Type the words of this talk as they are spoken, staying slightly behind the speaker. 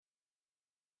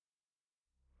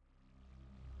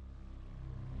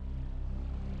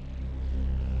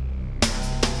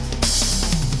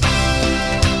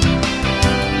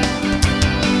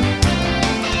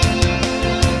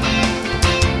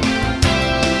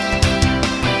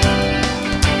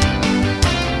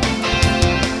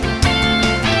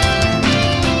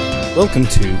Welcome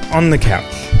to On the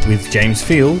Couch with James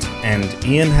Field and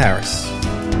Ian Harris.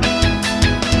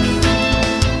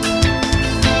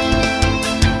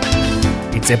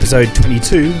 It's episode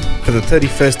 22 for the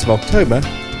 31st of October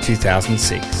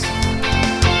 2006.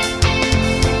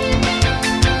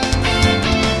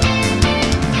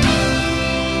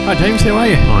 Hi James, how are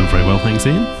you? I'm very well, thanks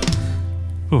Ian.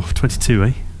 Oh, 22,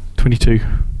 eh? 22.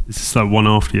 This is like one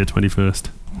after your 21st.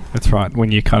 That's right,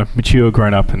 when you're kind of mature,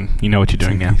 grown up, and you know what you're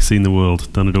doing now. You've seen the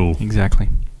world, done it all. Exactly.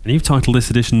 And you've titled this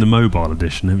edition the Mobile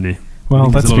Edition, haven't you? Well,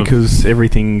 that's because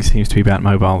everything seems to be about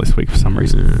mobile this week for some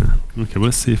reason. Okay, well,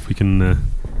 let's see if we can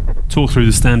talk through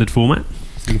the standard format.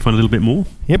 So we can find a little bit more.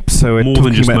 Yep, so we're more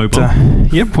talking than just about,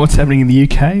 mobile. What's happening in the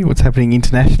UK, what's happening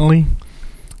internationally,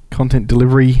 content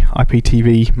delivery,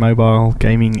 IPTV, mobile,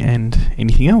 gaming, and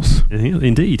anything else. Yeah,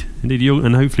 indeed.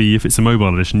 And hopefully, if it's a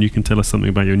mobile edition, you can tell us something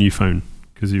about your new phone.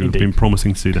 Because you've been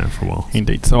promising to do that for a while.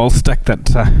 Indeed. So I'll stack that,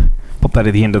 pop that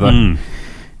at the end of the end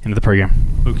of the program.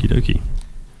 Okie dokie.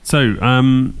 So,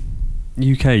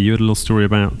 UK, you had a little story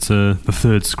about the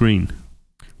third screen.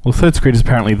 Well, the third screen is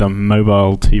apparently the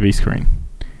mobile TV screen.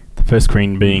 The first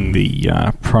screen being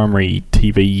the primary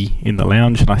TV in the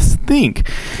lounge, and I think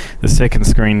the second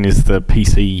screen is the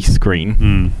PC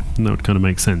screen. That would kind of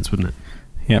make sense, wouldn't it?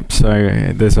 Yep.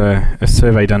 So there's a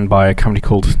survey done by a company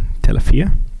called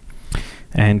Telefear.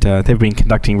 And they've been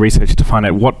conducting research to find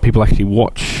out what people actually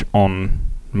watch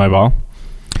on mobile.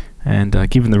 And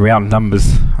given the round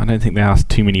numbers, I don't think they asked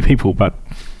too many people, but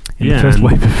in the first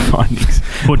wave of findings...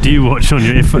 What do you watch on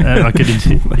your...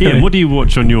 Ian, what do you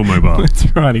watch on your mobile? That's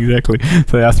right, exactly.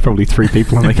 So they asked probably 3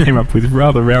 people and they came up with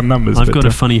rather round numbers. I've got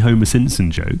a funny Homer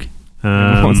Simpson joke.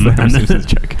 What's the Homer Simpson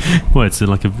joke? Well, it's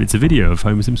a video of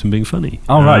Homer Simpson being funny.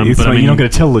 Oh, right. So you're not going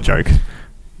to tell the joke.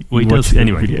 Well, he does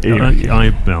anyway.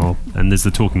 And there's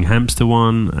the talking hamster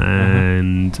one,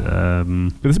 and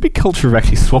but there's a big culture of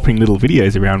actually swapping little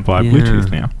videos around via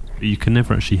Bluetooth now. You can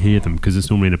never actually hear them because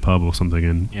it's normally in a pub or something.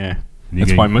 And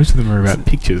that's why most of them are about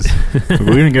pictures. But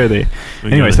we're going to go there.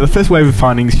 Anyway, so the first wave of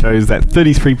findings shows that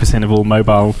 33% of all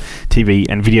mobile TV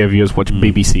and video viewers watch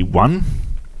BBC One.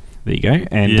 There you go,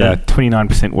 and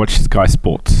 29% watch Sky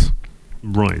Sports.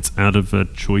 Right, out of a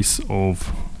choice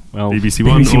of. Well, BBC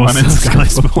One and Sky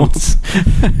Sports.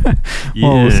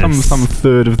 Well, some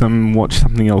third of them watch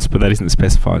something else, but that isn't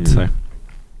specified. So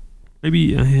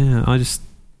maybe,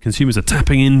 consumers are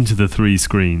tapping into the 3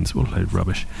 screens. What a load of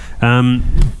rubbish.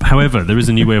 However, there is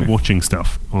a new way of watching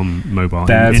stuff on mobile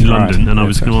in London, and I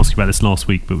was going to ask you about this last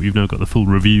week, but we've now got the full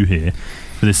review here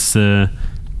for this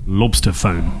Lobster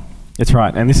phone. That's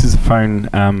right, and this is a phone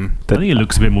that I think it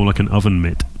looks a bit more like an oven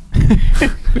mitt.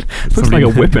 Looks like a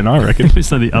weapon, I reckon. It's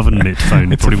like the oven mitt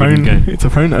phone. It's a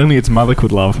phone only its mother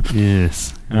could love.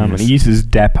 Yes. And it uses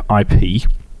DAP IP.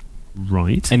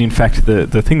 Right. And in fact, the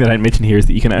thing that I didn't mention here is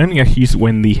that you can only actually use it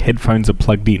when the headphones are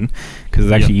plugged in, because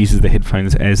it actually uses the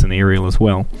headphones as an aerial as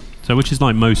well. So, which is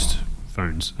like most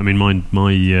phones. I mean, my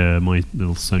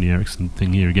little Sony Ericsson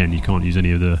thing here again, you can't use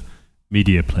any of the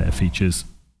media player features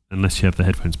unless you have the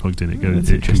headphones plugged in.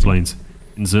 It complains.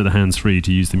 Insert the hands-free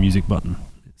to use the music button.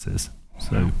 Says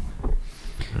so.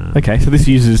 Okay, so this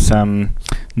uses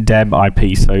DAB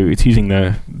IP, so it's using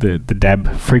the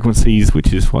DAB frequencies,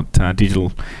 which is what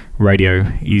digital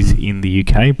radio is in the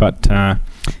UK, but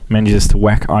manages to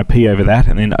whack IP over that,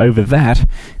 and then over that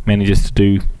manages to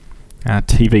do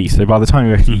TV. So by the time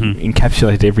you actually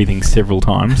encapsulate everything several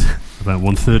times, about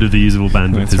 1/3 of the usable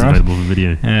bandwidth is available for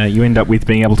video. You end up with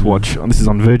being able to watch. This is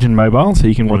on Virgin Mobile, so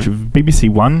you can watch BBC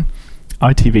One,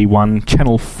 ITV1,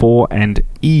 Channel 4 and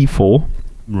E4.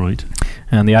 Right.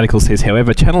 And the article says,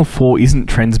 however, Channel 4 isn't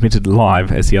transmitted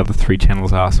live as the other 3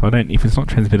 channels are. So if it's not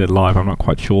transmitted live, I'm not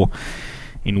quite sure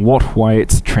in what way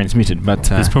it's transmitted. But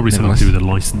there's probably something to do with the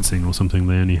licensing or something.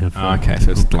 They only have... okay, so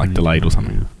it's like delayed or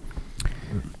something.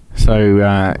 Yeah. So...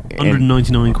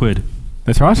 199 quid.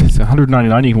 That's right. So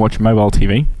 199, you can watch mobile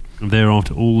TV. And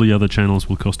thereafter, all the other channels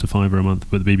will cost £5 a month,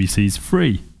 but the BBC's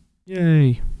free.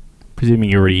 Yay.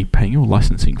 Presuming you're already paying your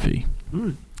licensing fee.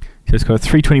 Right. So it's got a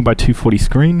 320 by 240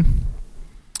 screen.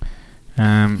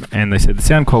 And they said the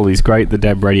sound quality is great, the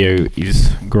DAB radio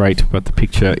is great, but the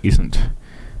picture isn't.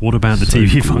 What about the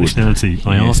TV functionality?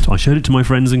 Yes. I showed it to my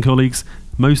friends and colleagues.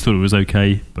 Most thought it was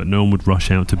okay, but no one would rush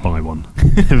out to buy one.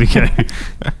 There we go.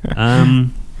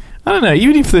 I don't know.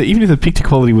 Even if the picture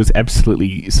quality was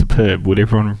absolutely superb, would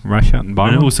everyone rush out and buy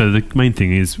it? And also, the main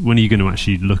thing is when are you going to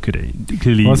actually look at it?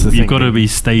 Clearly, you've got to be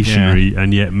stationary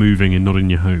and yet moving and not in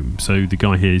your home. So the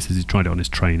guy here says he tried it on his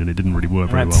train and it didn't really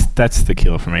work very well. That's the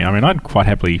killer for me. I mean, I'd quite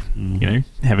happily,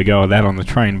 have a go at that on the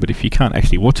train. But if you can't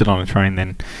actually watch it on a train,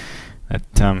 then that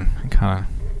kind of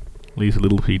leaves a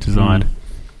little to be desired.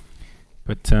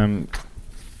 But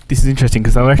this is interesting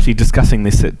because they were actually discussing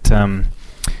this at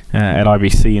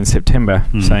IBC in September,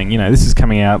 saying, this is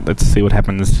coming out, let's see what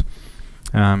happens,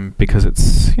 because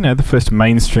it's, the first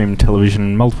mainstream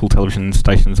television, multiple television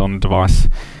stations on a device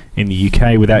in the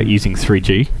UK without using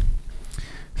 3G.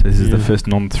 So this is the first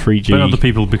non-3G. But other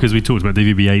people, because we talked about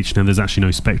DVB-H, now there's actually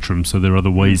no spectrum, so there are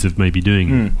other ways of maybe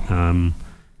doing it.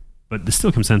 But it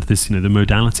still comes down to this, the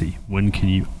modality. When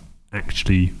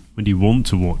do you want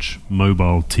to watch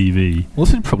mobile TV? Well,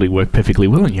 this would probably work perfectly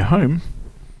well in your home.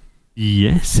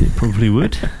 Yes, it probably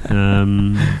would. It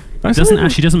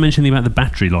doesn't mention anything about the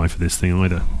battery life of this thing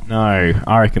either. No,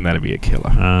 I reckon that'd be a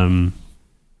killer.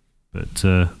 But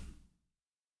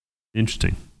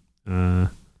interesting.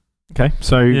 Okay,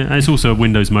 so it's also a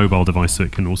Windows mobile device, so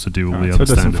it can also do all the other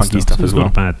standard some funky stuff as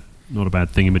well. Not a bad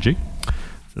thingamajig. So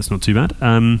that's not too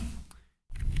bad.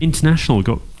 International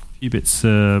got a few bits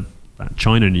about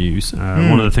China news.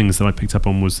 One of the things that I picked up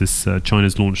on was this: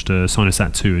 China's launched a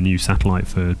Sinusat 2, a new satellite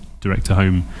for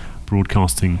direct-to-home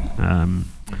broadcasting,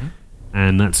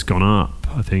 and that's gone up.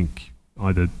 I think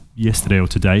either yesterday or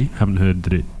today. Haven't heard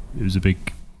that it was a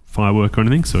big firework or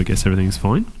anything, so I guess everything's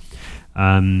fine.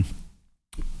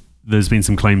 There's been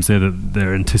some claims there that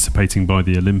they're anticipating by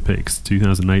the Olympics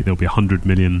 2008 there'll be 100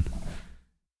 million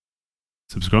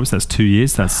subscribers. That's 2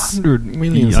 years. That's 100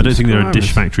 million. I don't think there are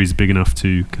dish factories big enough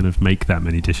to kind of make that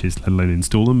many dishes, let alone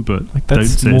install them. But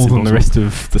that's more than the rest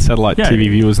of the satellite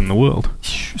TV viewers in the world.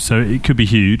 So it could be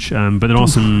huge, but there are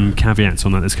some caveats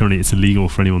on that. There's currently it's illegal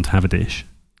for anyone to have a dish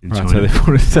in China. So they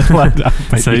put a satellite up.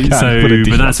 But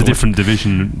that's a different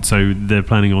division. So they're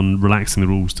planning on relaxing the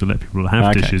rules to let people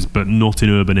have dishes, but not in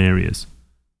urban areas.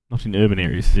 Not in urban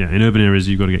areas. Yeah, in urban areas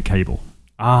you've got to get cable.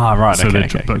 Ah, right. So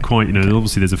but quite,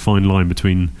 obviously there's a fine line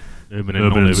between urban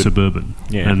and suburban,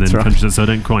 and then countryside. So I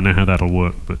don't quite know how that'll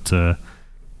work, but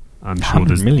I'm sure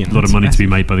there's a lot of money to be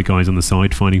made by the guys on the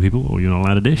side finding people. Or you're not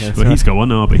allowed a dish. Well, he's got one,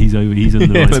 but he's on the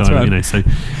right side. Right. So,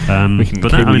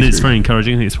 but that, it's very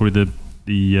encouraging. I think it's probably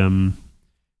the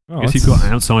I guess you've got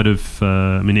outside of.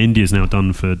 India's now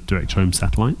done for direct home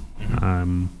satellite.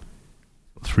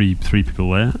 Three people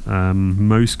there.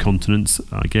 Most continents,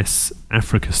 I guess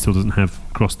Africa still doesn't have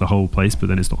across the whole place, but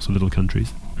then it's lots of little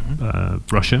countries.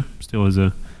 Russia still has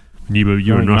a. You were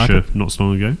in Russia market. Not so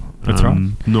long ago. That's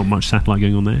right. Not much satellite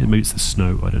going on there. Maybe it's the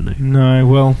snow. I don't know. No,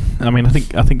 well,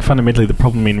 I think fundamentally the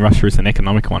problem in Russia is an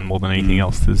economic one more than anything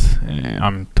else. There's,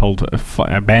 I'm told,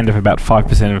 a band of about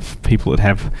 5% of people that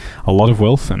have a lot of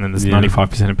wealth, and then there's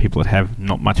 95% of people that have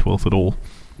not much wealth at all.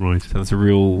 Right. So there's a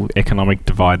real economic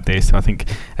divide there. So I think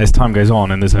as time goes on,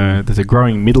 and there's a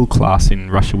growing middle class in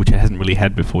Russia, which it hasn't really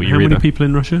had before. How many people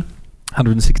in Russia?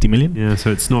 160 million. Yeah,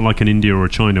 so it's not like in India or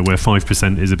China where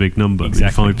 5% is a big number.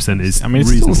 Exactly. 5% is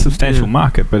it's still a substantial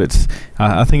market, but it's.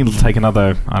 I think it'll take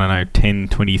another, 10,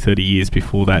 20, 30 years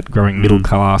before that growing middle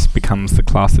class becomes the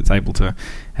class that's able to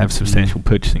have substantial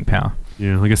purchasing power.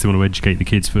 Yeah, I guess they want to educate the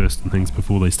kids first and things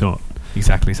before they start.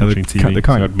 Exactly. So they've kind of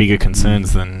got bigger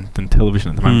concerns than television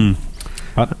at the moment.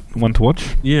 But one to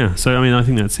watch. Yeah, so I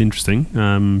think that's interesting.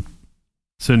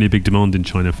 Certainly a big demand in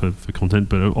China for content,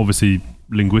 but obviously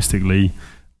linguistically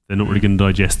they're not really going to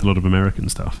digest a lot of American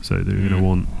stuff, so they're going to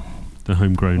want the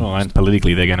homegrown. Well, and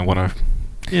politically they're going to want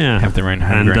to have their own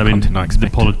homegrown content, I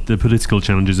expect. The political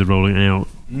challenges of rolling it out,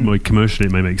 commercially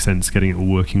it may make sense. Getting it all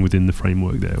working within the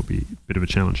framework there will be a bit of a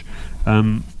challenge.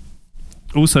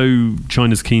 Also,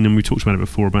 China's keen, and we talked about it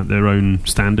before, about their own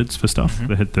standards for stuff.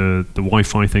 They had the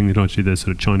Wi-Fi thing, they tried to do their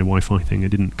sort of China Wi-Fi thing. It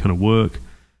didn't kind of work.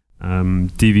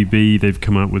 DVB, they've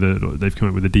come up with a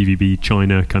DVB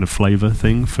China kind of flavour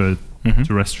thing for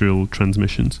terrestrial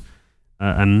transmissions.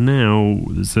 And now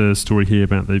there's a story here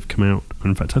about they've come out.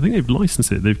 In fact, I think they've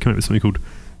licensed it. They've come out with something called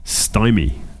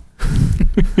Stymie.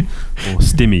 Or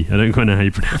Stimmy, I don't quite know how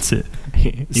you pronounce it.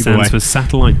 It stands for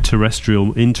Satellite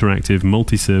Terrestrial Interactive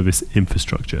Multi-Service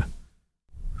Infrastructure.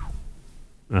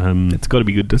 It's got to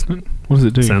be good, doesn't it? What does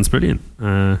it do? Sounds brilliant.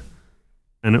 And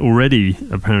already,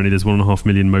 apparently, there's 1.5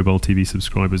 million mobile TV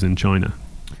subscribers in China.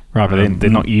 Right, but they're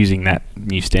not using that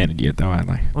new standard yet, though, are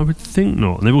they? I would think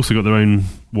not. And they've also got their own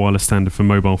wireless standard for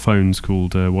mobile phones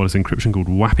called wireless encryption called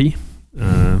WAPI.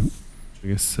 I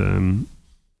guess...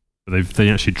 They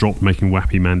actually dropped making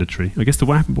WAPI mandatory. I guess the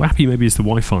WAPI maybe is the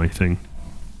Wi-Fi thing.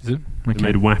 Is it? Okay.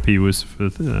 They made WAPI was for,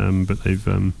 but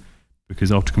they've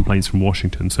because after complaints from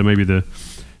Washington, so maybe the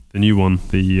new one,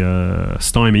 the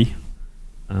Stymie,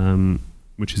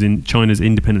 which is in China's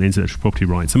independent intellectual property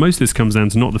rights. So most of this comes down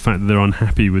to not the fact that they're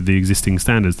unhappy with the existing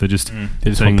standards. They're just saying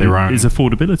it's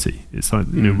affordability. It's like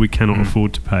we cannot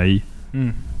afford to pay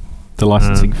the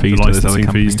licensing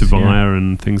fees, to Via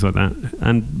and things like that.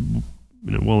 And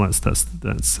well, that's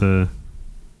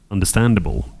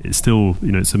understandable, it's still,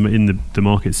 it's in the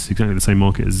market. It's exactly the same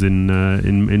market as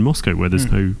in Moscow, where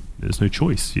there's no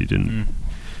choice. You didn't.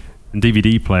 And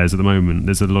DVD players at the moment,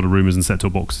 there's a lot of rumours and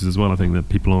set-top boxes as well. I think that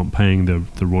people aren't paying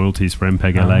the royalties for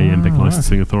MPEG LA, MPEG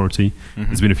Licensing Authority.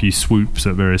 There's been a few swoops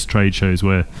at various trade shows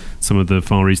where some of the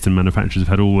Far Eastern manufacturers have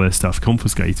had all their stuff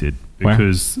confiscated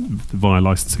because via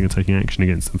licensing are taking action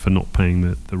against them for not paying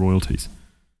the royalties.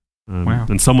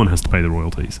 And someone has to pay the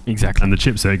royalties. Exactly. And the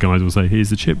chipset guys will say,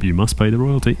 "Here's the chip, you must pay the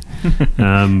royalty."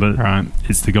 But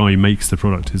it's the guy who makes the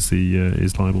product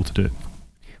is liable to do it.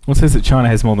 Well, it says that China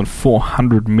has more than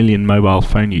 400 million mobile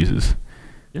phone users.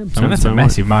 Yeah, I mean, that's a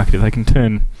massive market. If they can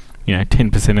turn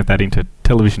 10% of that into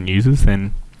television users,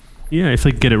 then... Yeah, if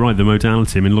they get it right, the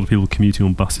modality. I mean, a lot of people commuting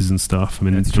on buses and stuff. I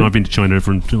mean, I've been to China,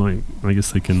 everyone, I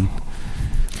guess they can...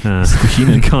 I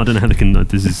don't know how they can...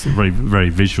 This is very,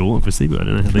 very visual, obviously, but I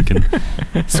don't know how they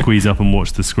can squeeze up and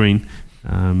watch the screen.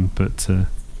 But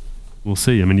we'll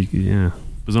see. I mean,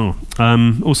 bizarre.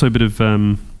 Also, a bit of...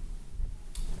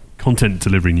 content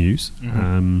delivery news.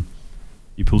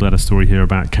 You pulled out a story here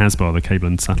about CASBAR, the Cable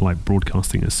and Satellite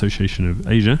Broadcasting Association of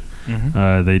Asia.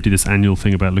 They do this annual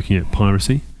thing about looking at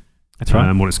piracy. That's right.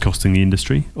 And what it's costing the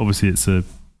industry. Obviously, it's a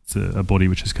body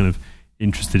which is kind of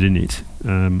interested in it.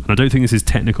 And I don't think this is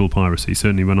technical piracy.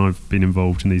 Certainly, when I've been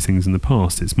involved in these things in the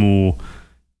past, it's more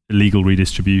illegal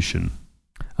redistribution.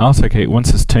 Oh, so okay.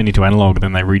 Once it's turned into analog,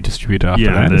 then they redistribute it after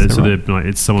that.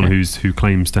 It's someone who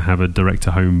claims to have a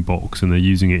direct-to-home box, and they're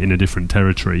using it in a different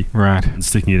territory, right? And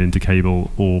sticking it into cable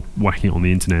or whacking it on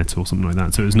the internet or something like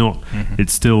that. So it's not.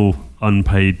 It's still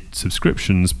unpaid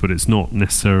subscriptions, but it's not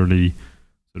necessarily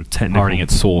sort of technical. Pirating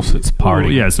its source. It's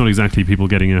pirating. It's not exactly people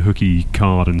getting a hooky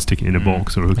card and sticking it in a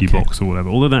box or a hooky box or whatever.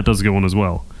 Although that does go on as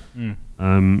well.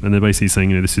 And they're basically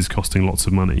saying, this is costing lots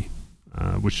of money,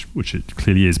 which it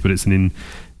clearly is, but it's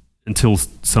until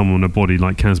a body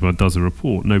like CASBAR does a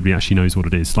report, nobody actually knows what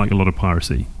it is. It's like a lot of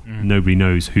piracy. Nobody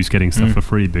knows who's getting stuff for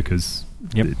free because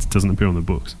it doesn't appear on the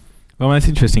books. Well, that's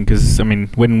interesting because, I mean,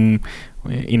 when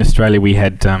in Australia we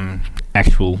had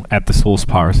actual at-the-source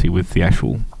piracy with the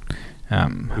actual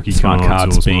smart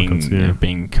cards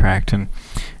being cracked, and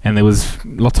there was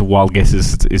lots of wild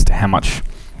guesses as to how much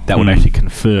that would actually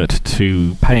convert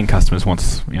to paying customers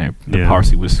once the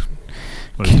piracy was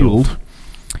killed.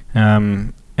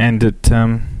 And it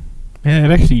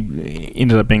actually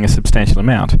ended up being a substantial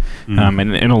amount.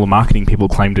 And all the marketing people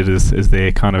claimed it as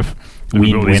their kind of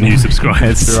win-win. New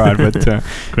subscribers. That's right. But,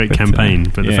 great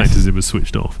campaign, but the fact is it was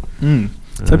switched off.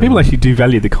 So people actually do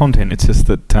value the content. It's just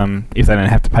that if they don't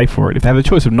have to pay for it, if they have the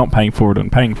choice of not paying for it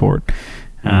and paying for it,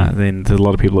 then there's a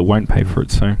lot of people that won't pay for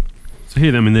it. So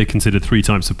here, they consider three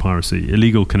types of piracy.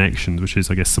 Illegal connections, which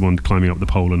is, I guess, someone climbing up the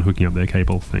pole and hooking up their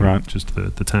cable thing, just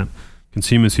the tap.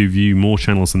 Consumers who view more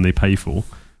channels than they pay for,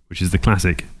 which is the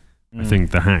classic, I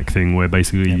think, the hack thing, where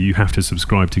basically you have to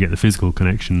subscribe to get the physical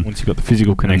connection. Once you've got the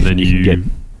physical connection, then you can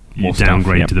get more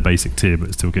downgrade to the basic tier,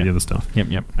 but still get the other stuff.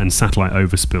 And satellite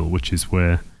overspill, which is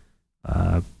where,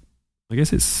 I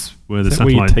guess it's where the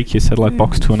satellite... where you take your satellite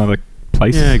box to another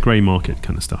place? Yeah, grey market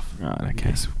kind of stuff. Right,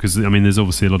 okay. Because, there's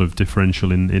obviously a lot of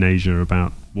differential in Asia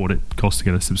about what it costs to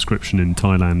get a subscription in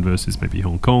Thailand versus maybe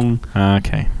Hong Kong.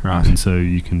 Okay, right. And so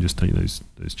you can just take those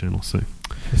channels. So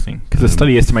interesting. Because the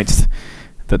study estimates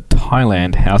that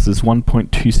Thailand houses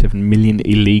 1.27 million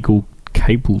illegal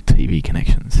cable TV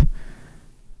connections.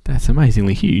 That's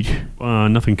amazingly huge.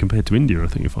 Nothing compared to India, I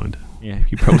think you find. Yeah,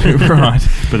 you're probably right.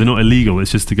 But they're not illegal,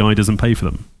 it's just the guy doesn't pay for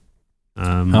them.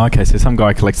 Okay, so some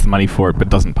guy collects the money for it but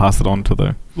doesn't pass it on to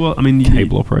the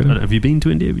cable operator. Have you been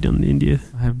to India? Have you done India?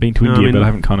 I have been to India, but I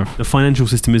haven't kind of... The financial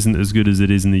system isn't as good as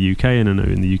it is in the UK, and I know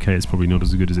in the UK it's probably not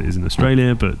as good as it is in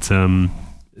Australia, but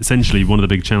essentially one of the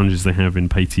big challenges they have in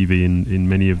pay TV in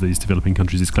many of these developing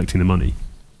countries is collecting the money.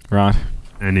 Right.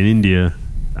 And in India,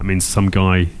 that means some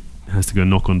guy has to go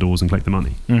knock on doors and collect the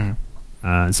money.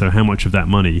 So how much of that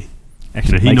money...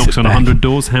 Actually, he knocks on 100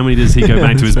 doors. How many does he go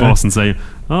back to his boss and say,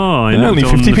 I knocked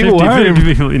on 50 people,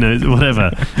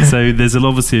 whatever. So there's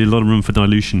obviously a lot of room for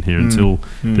dilution here until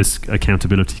this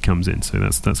accountability comes in. So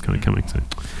that's kind of coming. So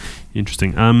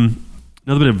interesting. Another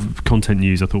bit of content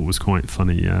news I thought was quite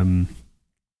funny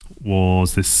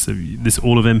was this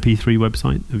all of MP3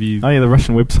 website. Have you? Oh yeah, the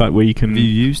Russian website where you can. Have you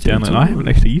used download it? I haven't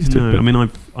actually used it. No,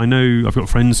 I know I've got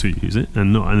friends who use it,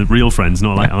 and real friends,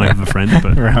 not like I have a friend,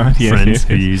 but friends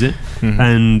who use it.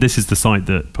 And this is the site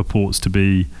that purports to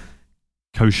be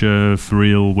kosher for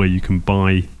real, where you can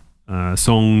buy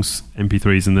songs,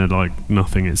 MP3s, and they're like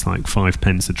nothing. It's like 5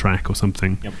 pence a track or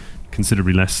something,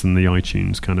 considerably less than the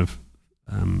iTunes kind of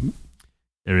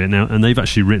area now. And they've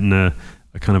actually written a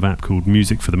kind of app called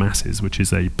Music for the Masses, which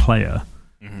is a player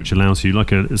which allows you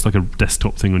it's like a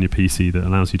desktop thing on your PC that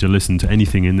allows you to listen to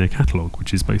anything in their catalogue,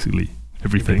 which is basically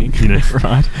everything.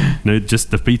 Right.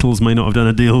 Just the Beatles may not have done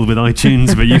a deal with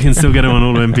iTunes, but you can still get it on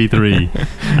all MP3.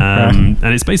 And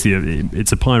it's basically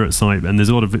it's a pirate site, and there's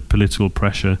a lot of political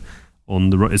pressure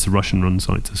on it's a Russian-run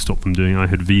site to stop them doing it. I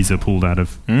heard Visa pulled out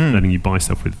of letting you buy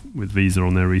stuff with Visa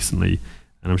on there recently,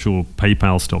 and I'm sure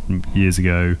PayPal stopped them years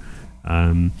ago.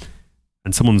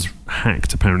 And someone's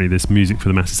hacked apparently this music for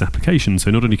the masses application.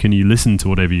 So not only can you listen to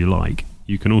whatever you like,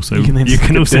 you can also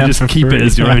just keep it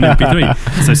as your own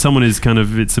MP3. So someone is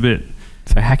it's a bit.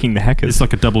 So hacking the hackers. It's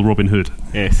like a double Robin Hood.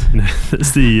 Yes.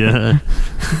 It's the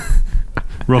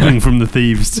robbing from the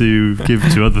thieves to give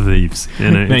to other thieves.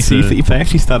 If they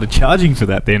actually started charging for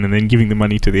that then and then giving the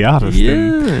money to the artist.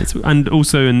 Yeah. And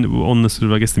also on the sort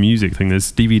of, I guess, the music thing,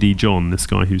 there's DVD John, this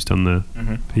guy who's done the...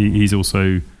 He's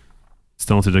also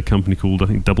started a company called, I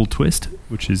think, Double Twist,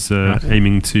 which is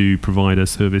aiming to provide a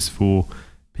service for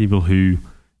people who...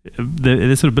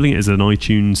 They're sort of billing it as an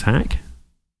iTunes hack.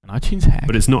 An iTunes hack?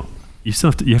 But it's not... You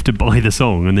have to buy the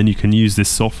song, and then you can use this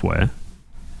software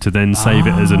to then save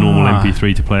it as a normal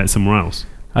MP3 to play it somewhere else.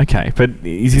 Okay, but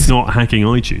it's not hacking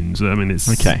iTunes. I mean, it's...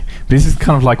 Okay. But this is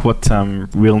kind of like what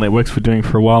Real Networks were doing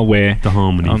for a while, where... The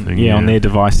Harmony thing. Yeah, on their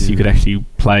devices you could actually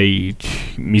play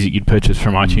music you'd purchased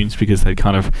from iTunes because they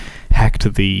kind of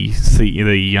hacked the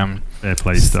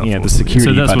AirPlay stuff. Yeah, the security.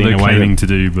 So that's what they're claiming to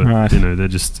do, but right. They're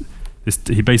just...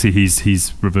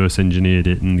 He's reverse engineered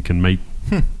it and can make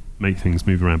things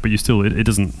move around. But you still... It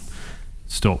doesn't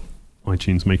stop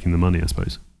iTunes making the money, I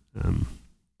suppose.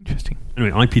 Interesting.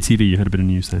 Anyway, IPTV, you had a bit of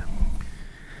news there.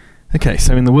 Okay,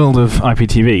 so in the world of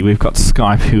IPTV, we've got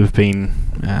Skype, who have been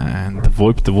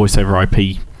the voice over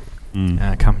IP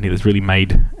company that's really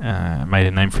made a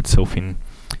name for itself in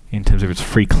terms of its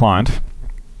free client.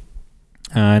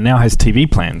 Now has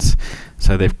TV plans,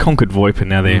 so they've conquered VoIP and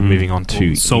now they're moving on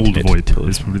to sold internet VoIP.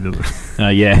 Is probably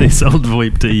the yeah, they sold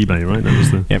VoIP to eBay, right? That was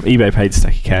the eBay paid a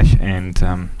stack of cash, and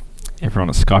everyone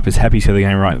at Skype is happy. So they're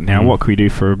going, right now, what can we do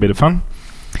for a bit of fun?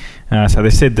 So they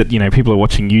said that people are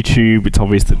watching YouTube. It's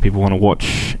obvious that people want to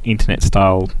watch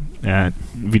internet-style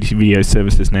video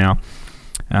services now.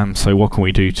 So what can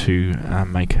we do to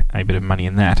make a bit of money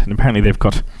in that? And apparently they've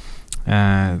got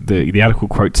the article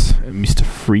quotes Mr.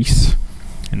 Fries,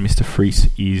 and Mr. Fries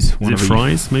is one of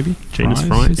Fries, maybe? Janus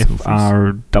Fries?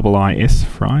 F-R-I-S,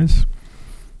 Fries.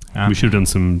 We should have done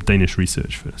some Danish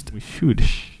research first. We should.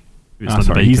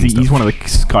 Like he's one of the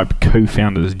Skype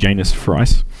co-founders, Janus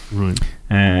Fries. Right.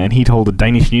 And he told a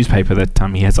Danish newspaper that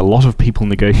he has a lot of people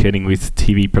negotiating with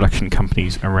TV production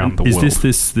companies around the world. Is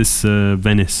this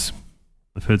Venice?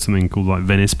 I've heard something called like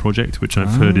Venice Project, which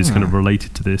I've heard is kind of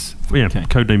related to this. Yeah,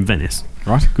 codename Venice.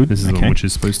 Right, good. This is the one which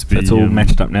is supposed to be... So it's all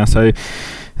matched up now. So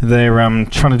they're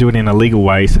trying to do it in a legal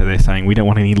way. So they're saying we don't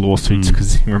want any lawsuits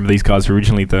because remember these guys were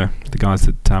originally the guys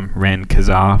that ran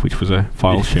Kazaa, which was a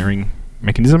file sharing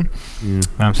mechanism.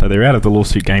 So they're out of the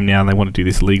lawsuit game now, and they want to do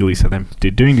this legally. So they're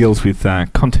doing deals with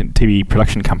content TV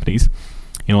production companies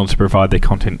in order to provide their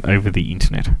content over the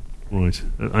internet. Right.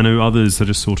 I know others. I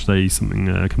just saw today something.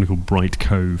 A company called Bright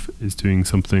Cove is doing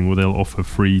something where they'll offer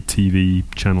free TV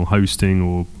channel hosting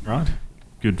or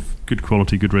good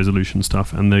quality, good resolution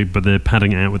stuff, but they're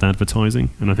padding it out with advertising,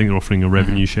 and I think they're offering a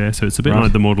revenue share. So it's a bit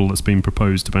like the model that's been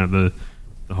proposed about the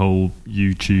whole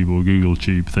YouTube or Google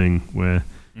Tube thing, where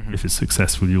if it's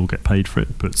successful, you'll get paid for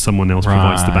it, but someone else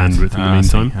provides the bandwidth in the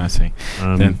meantime. I see.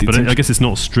 But I guess it's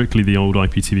not strictly the old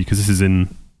IPTV because this is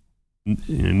in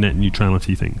net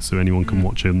neutrality thing, so anyone can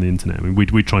watch it on the internet. I mean,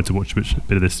 we tried to watch a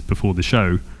bit of this before the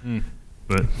show,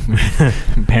 but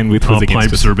bandwidth was our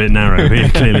pipes are a bit narrow.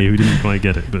 Clearly, we didn't quite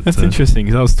get it. But that's interesting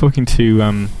because I was talking to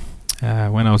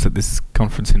when I was at this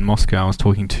conference in Moscow, I was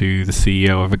talking to the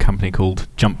CEO of a company called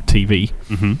Jump TV.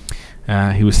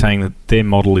 He was saying that their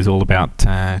model is all about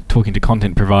talking to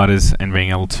content providers and being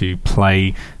able to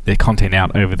play their content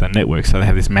out over the network. So they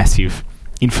have this massive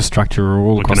infrastructure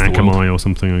all across the world. Like an Akamai or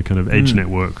something, or kind of edge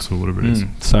networks or whatever it is.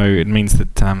 So it means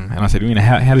that, and I said,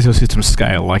 how does your system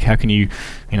scale? Like, how can you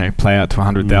play out to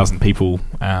 100,000 people?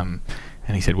 And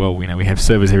he said, well, we have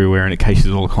servers everywhere, and it caches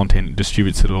all the content and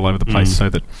distributes it all over the place, so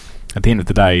that at the end of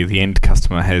the day, the end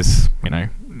customer has,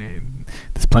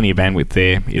 there's plenty of bandwidth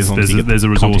there. There's a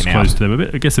resource close to them.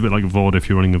 I guess a bit like VOD. If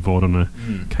you're running a VOD on a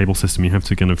cable system, you have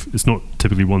to it's not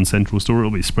typically one central store.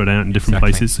 It'll be spread out in different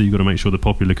places. So you've got to make sure the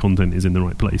popular content is in the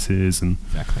right places. And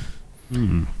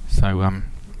So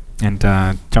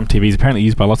Jump TV is apparently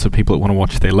used by lots of people that want to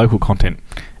watch their local content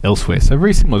elsewhere. So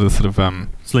very similar to sort of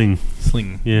Sling,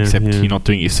 except you're not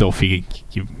doing it yourself. You're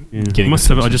getting.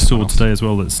 I just saw today as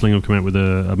well that Sling have come out with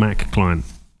a Mac client.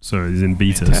 So it's in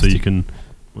beta, so you can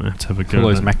Might have to have a For go. all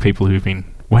those Mac people who've been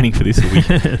waiting for this,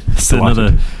 it's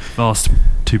another vast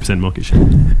 2% market share.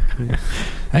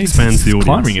 Hey, expands the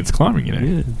audience. It's climbing, you know.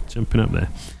 Yeah, jumping up there.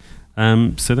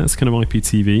 So that's kind of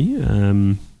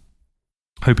IPTV.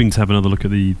 Hoping to have another look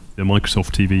at the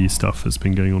Microsoft TV stuff that's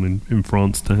been going on in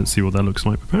France to see what that looks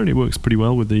like. Apparently it works pretty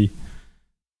well with the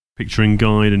picturing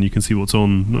guide, and you can see what's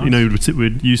on. Nice. You know,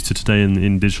 we're used to today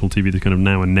in digital TV the kind of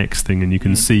now and next thing, and you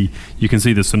can see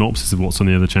the synopsis of what's on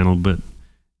the other channel, but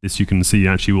this you can see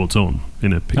actually what's on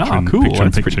in a picture cool. picture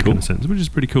in That's picture cool. kind of sense, which is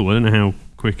pretty cool. I don't know how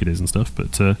quick it is and stuff,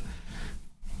 but I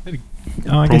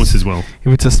promises well.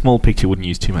 If it's a small picture, it wouldn't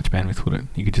use too much bandwidth, would it?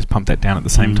 You could just pump that down at the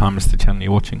same time as the channel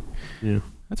you're watching. Yeah,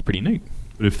 that's pretty neat.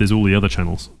 But if there's all the other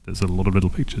channels, there's a lot of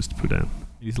little pictures to put down.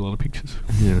 It is a lot of pictures.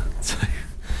 Yeah.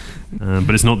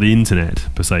 But it's not the internet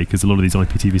per se, because a lot of these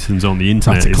IPTV systems aren't the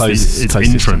internet. It's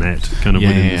intranet kind of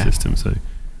within the yeah. system. So,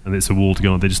 and it's a wall to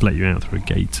go on. They just let you out through a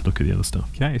gate to look at the other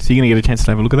stuff. Okay, so you're going to get a chance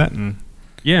to have a look at that? And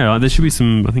yeah, there should be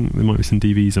some. I think there might be some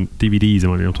DVDs I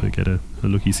might be able to get a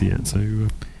looky-see at. So,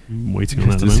 I'm waiting on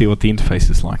that. To see what the interface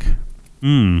is like.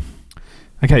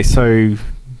 Okay, so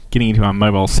getting into our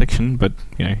mobile section, but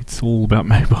you know it's all about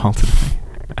mobile today.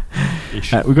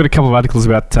 We've got a couple of articles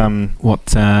about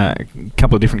what a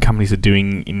couple of different companies are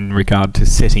doing in regard to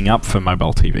setting up for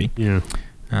mobile TV. Yeah.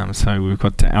 So we've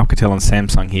got Alcatel and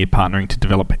Samsung here partnering to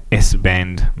develop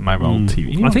S-band mobile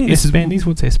TV. You know, I think S-band is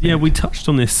what's S-band? Yeah, we touched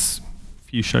on this a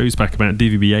few shows back about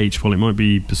DVB-H. While it might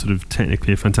be sort of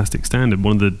technically a fantastic standard,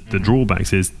 one of the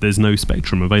drawbacks is there's no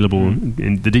spectrum available.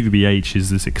 In the DVB-H is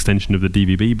this extension of the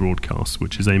DVB broadcast,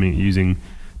 which is aiming at using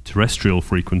terrestrial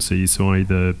frequencies, so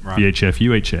either VHF,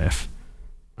 UHF,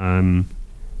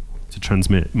 to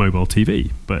transmit mobile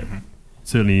TV. But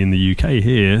certainly in the UK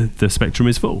here, the spectrum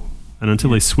is full. And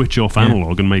until they switch off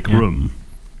analog and make room,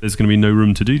 there's going to be no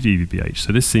room to do DVB-H.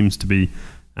 So this seems to be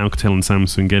Alcatel and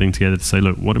Samsung getting together to say,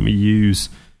 look, why don't we use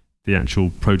the actual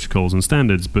protocols and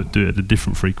standards, but do it at a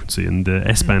different frequency? And the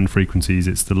S-band frequencies,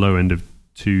 it's the low end of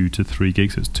 2 to 3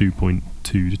 gigs, so it's 2.2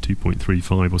 to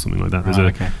 2.35 or something like that.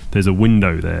 There's a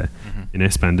window there in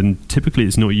S-band, and typically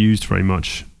it's not used very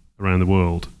much around the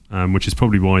world. Which is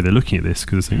probably why they're looking at this,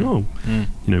 because they're saying,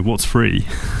 you know, what's free?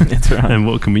 That's right. And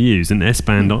what can we use? And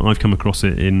S-band, I've come across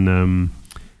it in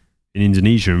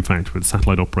Indonesia, in fact, where the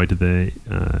satellite operator there,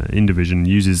 Indovision,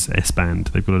 uses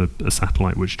S-band. They've got a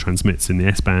satellite which transmits in the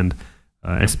S-band.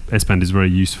 S-band is very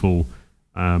useful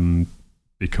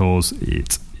because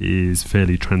it is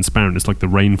fairly transparent. It's like the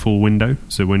rainfall window.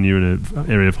 So when you're in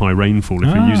an area of high rainfall,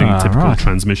 if you're using a typical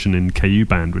transmission in KU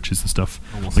band, which is the stuff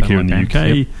like here in the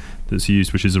UK, that's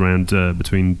used, which is around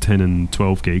between 10 and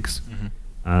 12 gigs,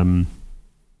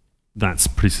 that's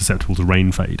pretty susceptible to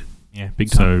rain fade. Yeah, big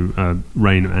time. So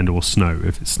rain and or snow.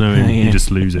 If it's snowing, you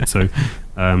just lose it. So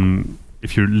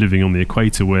if you're living on the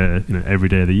equator, where every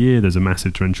day of the year there's a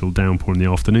massive torrential downpour in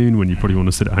the afternoon, when you probably want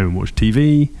to sit at home and watch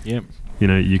TV,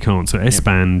 you can't. So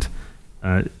S-band,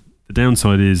 the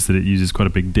downside is that it uses quite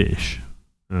a big dish.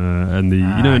 And in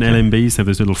LMBs have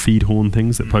those little feed horn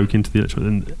things that poke into the electronic.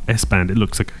 And S-band, it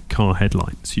looks like a car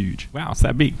headlight. It's huge. Wow, it's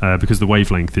that big. Because the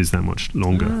wavelength is that much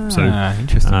longer.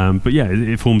 Interesting. But yeah,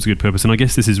 it forms a good purpose. And I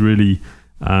guess this is really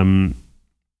trying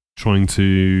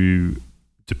to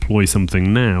deploy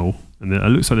something now. And it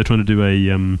looks like they're trying to do a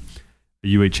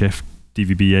UHF,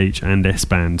 DVB-H and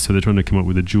S-band. So they're trying to come up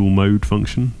with a dual mode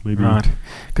function, maybe. Right.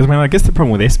 Because I guess the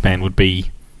problem with S-band would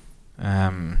be...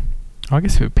 I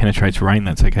guess if it penetrates rain,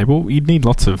 that's okay. Well, you'd need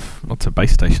lots of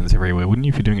base stations everywhere, wouldn't you,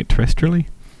 if you're doing it terrestrially?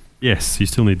 Yes, you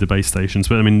still need the base stations,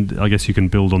 but I mean, I guess you can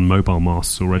build on mobile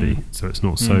masts already, so it's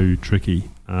not so tricky.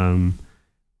 I'd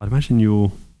imagine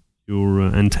your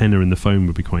antenna in the phone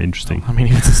would be quite interesting. I mean,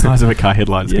 if it's the size of a car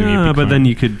headlight, it's going to be a big phone. Then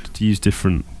you could use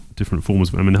different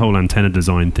forms. I mean, the whole antenna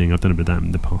design thing, I've done a bit of that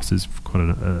in the past, is quite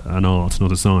an art,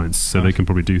 not a science. So they can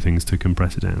probably do things to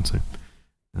compress it down. So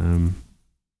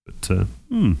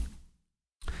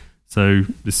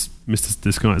this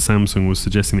guy at Samsung was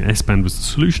suggesting that S-band was the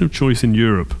solution of choice in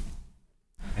Europe.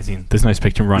 As in, there's no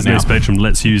spectrum now. There's no spectrum,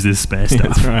 let's use this spare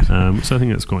stuff. That's right. So I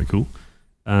think that's quite cool.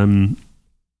 Another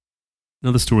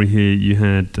story here, you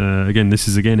had, this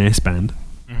is S-band.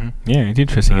 Mm-hmm. Yeah, it's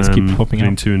interesting. It's keep popping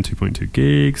up. Between 2 and 2.2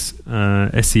 gigs.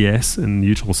 SES and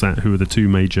Eutelsat, who are the two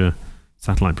major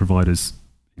satellite providers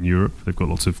in Europe. They've got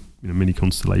lots of mini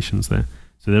constellations there.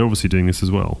 So they're obviously doing this as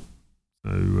well.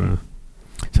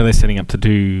 So they're setting up to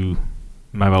do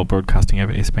mobile broadcasting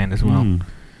over S-band as well.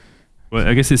 Well,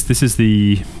 I guess it's a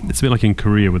bit like in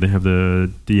Korea, where they have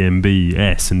the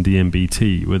DMB-S and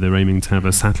DMB-T, where they're aiming to have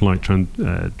a satellite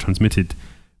transmitted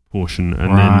portion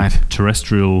and then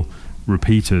terrestrial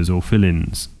repeaters or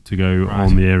fill-ins to go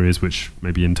on the areas which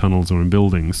maybe in tunnels or in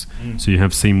buildings, so you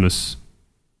have seamless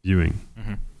viewing.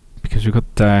 Because we've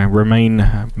got Romain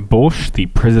Borsch, the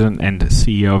president and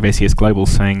CEO of SES Global,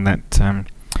 saying that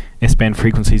S-band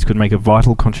frequencies could make a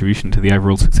vital contribution to the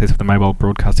overall success of the mobile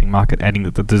broadcasting market, adding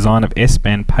that the design of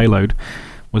S-band payload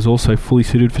was also fully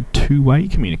suited for two-way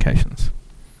communications.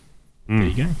 There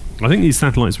you go. I think these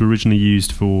satellites were originally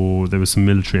used there were some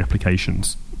military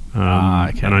applications.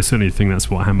 Okay. And I certainly think that's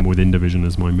what happened with Indovision,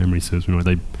 as my memory serves me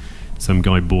right. Some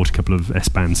guy bought a couple of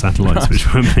S-band satellites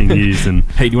which weren't being used and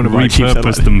hey, do you want to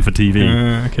repurposed them for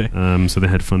TV. Okay. So they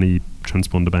had funny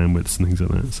transponder bandwidths and things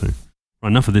like that. So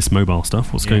enough of this mobile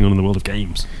stuff. What's going on in the world of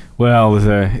games? Well, there's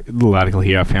a little article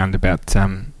here I found about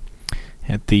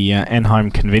at the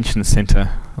Anaheim Convention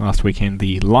Center last weekend,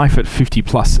 the Life at 50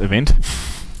 Plus event,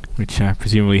 which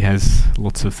presumably has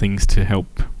lots of things to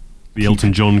help the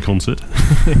Elton John concert.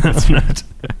 That's right.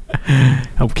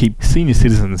 Help keep senior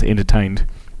citizens entertained.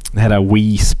 They had a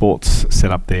Wii Sports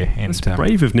set up there. And it's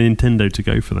brave of Nintendo to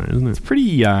go for that, isn't it? It's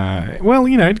pretty, well,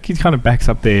 it kind of backs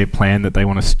up their plan that they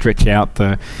want to stretch out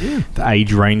the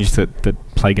age range that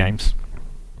play games.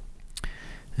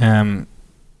 And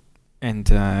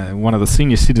one of the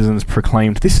senior citizens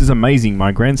proclaimed, "This is amazing.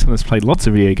 My grandson has played lots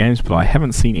of video games, but I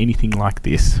haven't seen anything like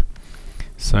this."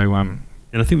 So, and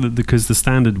I think that because the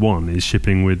standard one is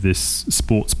shipping with this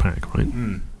sports pack, right?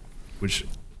 Which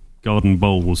garden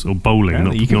bowls or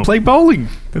bowling. You can play bowling.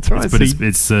 That's right. But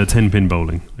it's 10-pin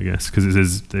bowling, I guess, because it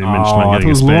says they mentioned like getting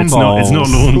a spare. It's not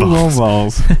lawn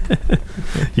bowls.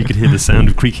 You could hear the sound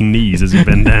of creaking knees as you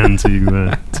bend down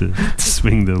to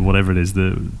swing the whatever it is,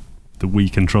 the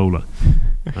Wii controller.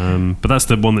 But that's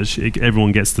the one that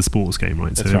everyone gets the sports game,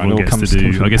 right? That's so everyone gets to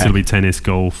do. I guess it'll be tennis,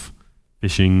 golf,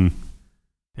 fishing.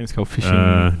 Tennis, golf, fishing,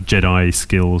 Jedi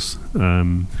skills,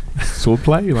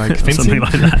 swordplay, like fencing, something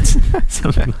like that.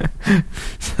 something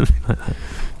like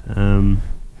that.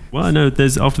 Well, I know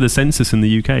there's after the census in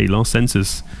the UK, last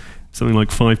census, something like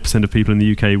 5% of people in the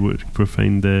UK would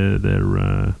profane their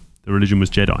religion was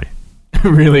Jedi.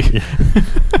 Really? Yeah.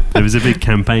 There was a big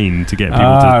campaign to get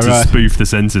people to spoof the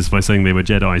census by saying they were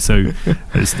Jedi. So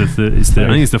I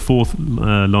think it's the fourth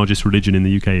largest religion in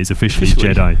the UK is officially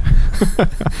Jedi.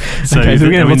 So we're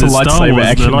going to have lots of lightsaber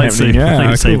action happening.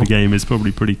 Lightsaber game is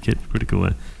probably pretty critical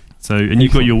there. So and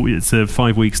you've got it's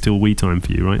 5 weeks till Wii time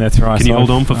for you, right? That's right. Can you hold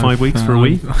on for 5 weeks for a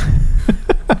Wii?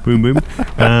 Boom, boom.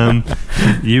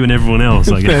 You and everyone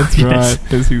else, I guess. That's right.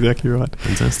 That's exactly right.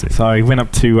 Fantastic. So I went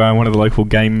up to one of the local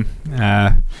game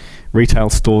retail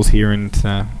stores here and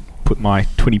put my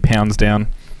 £20 down,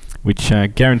 which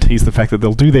guarantees the fact that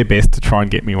they'll do their best to try and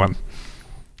get me one.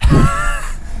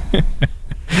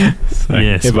 So,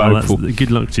 yes, well,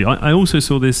 good luck to you. I also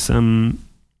saw this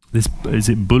is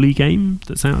it Bully game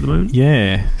that's out at the moment?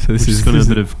 Yeah. So this is got a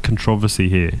bit of controversy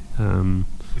here.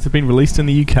 Has it been released in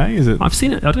the UK? Is it? I've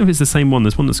seen it. I don't know if it's the same one.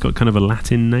 There's one that's got kind of a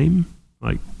Latin name,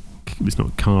 like it's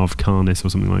not Carve Carnis or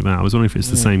something like that. I was wondering if it's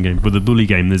the same game. But the Bully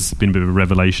game, there's been a bit of a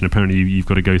revelation. Apparently, you've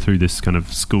got to go through this kind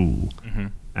of school,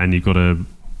 and you've got to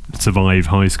survive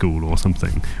high school or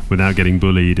something without getting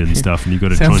bullied and stuff, and you've got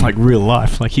to sounds like real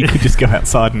life, like you could just go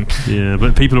outside and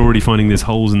but people are already finding there's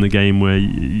holes in the game where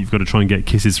you've got to try and get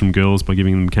kisses from girls by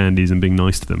giving them candies and being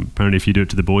nice to them. Apparently if you do it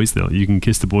to the boys, you can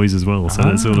kiss the boys as well, so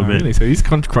that's all a bit really? So it's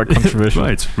quite controversial.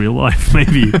 Right, it's real life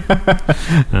maybe. But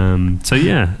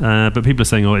people are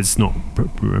saying it's not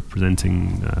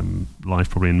representing life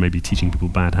probably, and maybe teaching people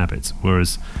bad habits,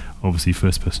 whereas obviously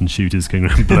first-person shooters going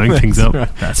around blowing things up. Right.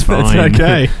 That's fine. That's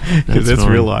okay, because that's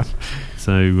real life.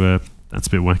 So that's a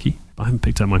bit wacky. I haven't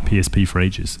picked up my PSP for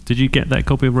ages. Did you get that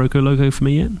copy of Roco Loco for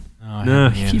me yet? No,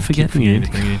 you keep forgetting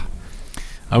it.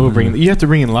 I will bring. You have to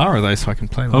bring in Lara though, so I can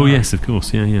play Lara. Oh yes, of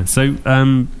course. Yeah. So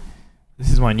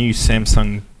this is my new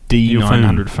Samsung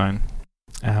D900 phone,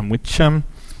 which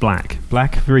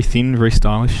black, very thin, very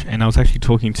stylish. And I was actually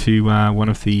talking to one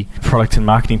of the product and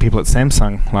marketing people at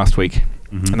Samsung last week.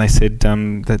 And they said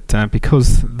that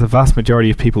because the vast majority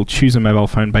of people choose a mobile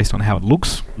phone based on how it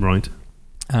looks, right?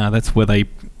 That's where they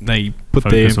put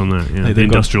focus on that. Yeah. The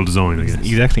industrial design, I guess.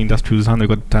 Exactly, industrial design. They've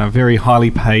got very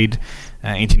highly paid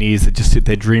engineers that just sit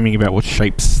there dreaming about what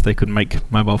shapes they could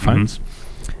make mobile phones,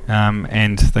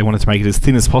 and they wanted to make it as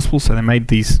thin as possible. So they made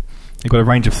these. They've got a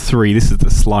range of 3. This is the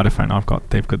slider phone I've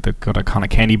got. They've got a kind of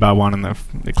candy bar one and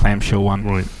the clamshell one.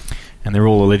 Right. And they're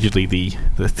all allegedly the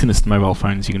thinnest mobile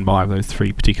phones you can buy of those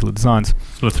 3 particular designs.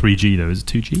 It's not a 3G though, is it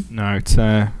 2G? No, it's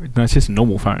just a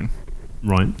normal phone.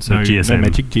 Right, so no, GSM. No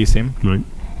magic, GSM. Right.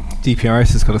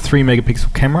 DPRS has got a 3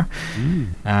 megapixel camera,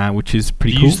 which is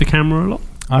pretty cool. Do you use the camera a lot?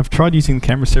 I've tried using the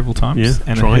camera several times. Yeah,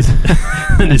 and tried.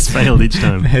 And it's failed each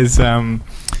time. It has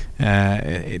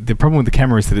The problem with the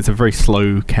camera is that it's a very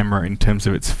slow camera in terms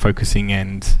of its focusing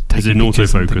and taking Is it an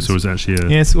autofocus or is it actually a...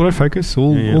 Yeah, it's autofocus,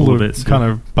 all the bits, kind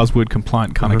of buzzword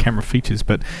compliant kind of camera features.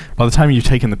 But by the time you've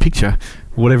taken the picture,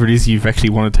 whatever it is you've actually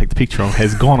wanted to take the picture of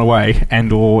has gone away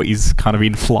and or is kind of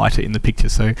in flight in the picture.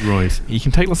 So you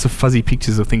can take lots of fuzzy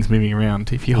pictures of things moving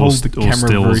around. If you hold the camera stills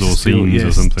very or still, scenes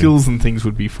or something. Stills and things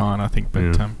would be fine, I think.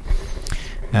 But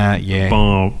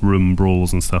bar room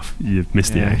brawls and stuff, you've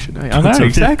missed the action. I know,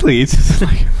 exactly. It's just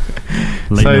like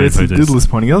so it's a little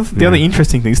disappointing. The other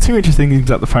interesting things, two interesting things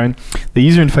about the phone. The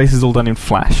user interface is all done in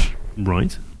Flash.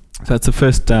 Right. So it's the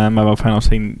first mobile phone I've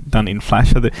seen done in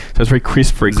Flash. So it's very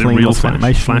crisp, very clean, real lots of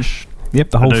animation. Flash?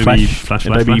 Yep, the whole Adobe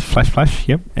Adobe Flash.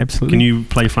 Yep, absolutely. Can you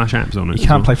play Flash apps on it? You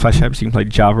can't play Flash apps. You can play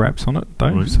Java apps on it,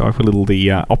 though. Right. So I've got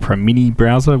the Opera Mini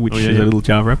browser, which is a little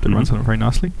Java app that runs on it very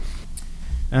nicely.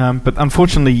 But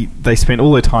unfortunately, they spent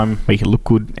all their time making it look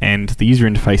good, and the user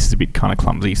interface is a bit kind of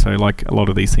clumsy. So, like a lot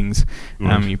of these things,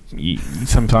 you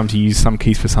sometimes you use some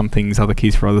keys for some things, other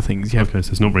keys for other things. So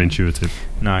it's not very intuitive.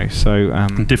 No, so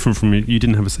different from you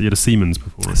didn't have you had a Siemens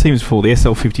before. Siemens before, the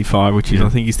SL55, which is I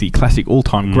think is the classic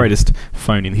all-time greatest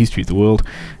phone in the history of the world.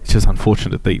 It's just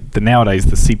unfortunate that nowadays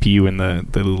the CPU and the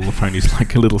little phone is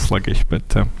like a little sluggish,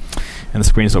 but and the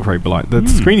screen is not very bright. The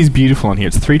screen is beautiful on here.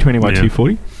 It's 320 by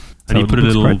 240. And you put a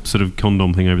little sort of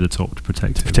condom thing over the top to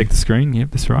protect it. Protect the screen,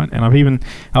 yep, that's right. And I've even...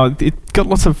 it got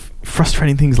lots of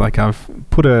frustrating things, like I've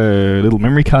put a little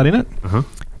memory card in it,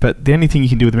 but the only thing you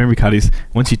can do with the memory card is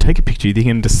once you take a picture, you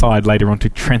can decide later on to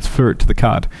transfer it to the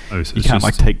card. Oh, so you can't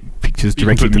take pictures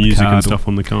directly to the card. You can put music and stuff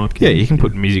on the card. Yeah, you can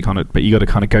put music on it, but you got to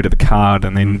kind of go to the card,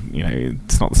 and then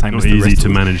it's not the same as the rest. Easy to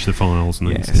manage the files.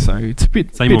 And so it's a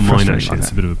bit same on mine actually. Like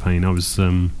it's a bit of a pain. I was what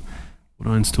did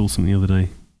I install something the other day?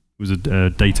 It was a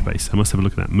database. I must have a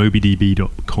look at that.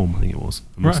 MobiDB.com, I think it was.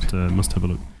 I must have a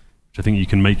look. Which I think you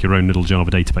can make your own little Java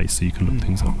database, so you can look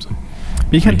things up. So.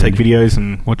 But you can take videos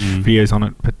and watch videos on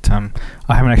it, but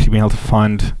I haven't actually been able to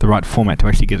find the right format to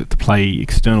actually get it to play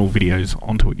external videos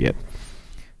onto it yet.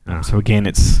 So again,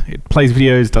 it plays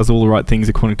videos, does all the right things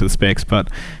according to the specs, but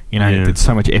it's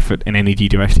so much effort and energy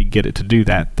to actually get it to do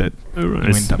that you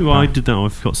end up... Well, I did that.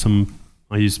 I've got some...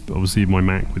 I used obviously my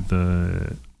Mac with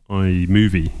the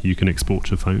iMovie. You can export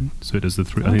to phone, so it does the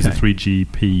I think it's a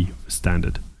 3GP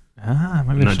standard.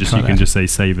 Maybe and you can just say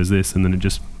save as this, and then it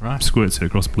just squirts it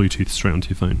across Bluetooth straight onto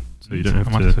your phone. So you don't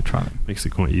have to try that. Makes it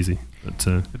quite easy. But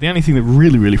the only thing that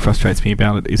really, really frustrates me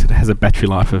about it is it has a battery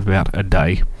life of about a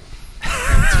day.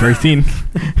 It's very thin.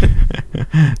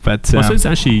 But so it's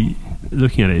actually,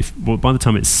 looking at it, by the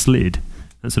time it's slid,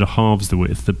 that sort of halves the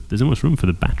width. There's not much room for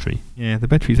the battery. Yeah, the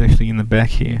battery's actually in the back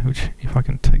here, which if I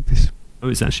can take this... Oh,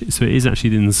 it is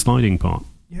actually in the sliding part.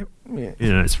 Yep. Yeah,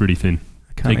 it's really really thin.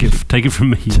 Take it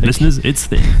from me, listeners. It's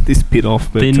thin. This bit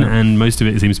off, but thin, and most of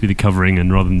it seems to be the covering,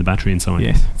 and rather than the battery inside.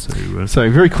 Yes. So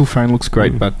very cool phone. Looks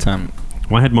great, but well,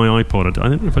 I had my iPod. I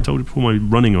don't know if I told you before. My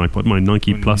running iPod, my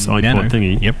Nike Plus iPod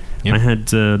thingy. Yep. I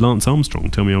had Lance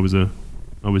Armstrong tell me I was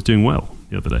doing well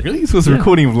the other day. Really? This was a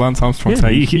recording of Lance Armstrong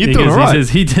saying, "You're doing all right."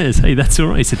 He says, "Hey, that's all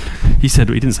right." He said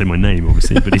he didn't say my name,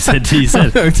 obviously, but he said,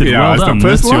 "Well done.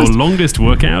 That's your longest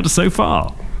workout so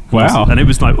far." Wow. And it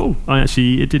was like,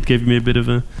 it did give me a bit of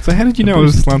a... So how did you know it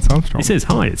was Lance Armstrong? He says,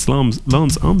 "Hi, it's Lance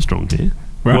Armstrong here.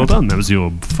 Right. Well done. That was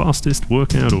your fastest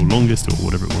workout or longest or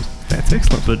whatever it was." That's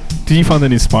excellent. But did you find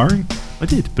that inspiring? I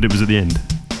did, but it was at the end.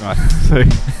 Right. So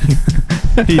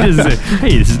he doesn't say,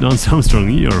 "Hey, this is Lance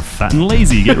Armstrong. You're fat and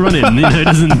lazy. Get running."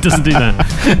 It doesn't do that.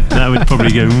 That would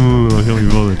probably go, "I can't be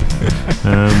bothered."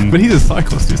 But he's a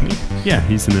cyclist, isn't he? Yeah,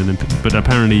 he's an Olympic. But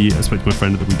apparently, I spoke to my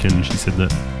friend at the weekend, and she said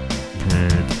that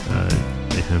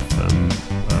they have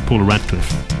Paula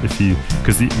Radcliffe.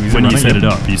 Because when you set it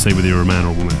up, you say whether you're a man or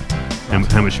a woman,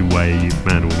 how much you weigh,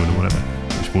 man or woman or whatever,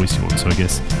 which voice you want. So I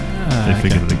guess they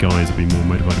figure that the guys will be more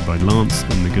motivated by Lance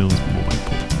and the girls more by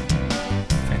Paul.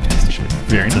 Fantastic.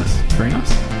 Very nice. Very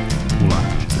nice.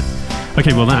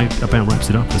 Okay, well that about wraps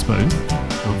it up, I suppose.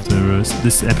 After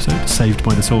this episode, saved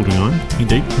by the soldering iron.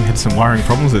 Indeed, we had some wiring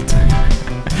problems at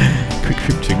quick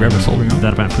trip to grab a soldering iron.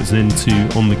 That about puts an end to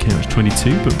On The Couch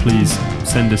 22, but please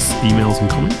send us emails and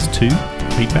comments to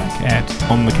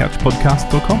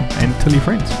feedback@onthecouchpodcast.com and tell your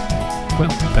friends. Well,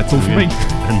 that's all for me.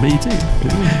 And me too.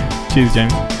 Cheers,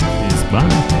 James. Cheers,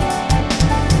 bye.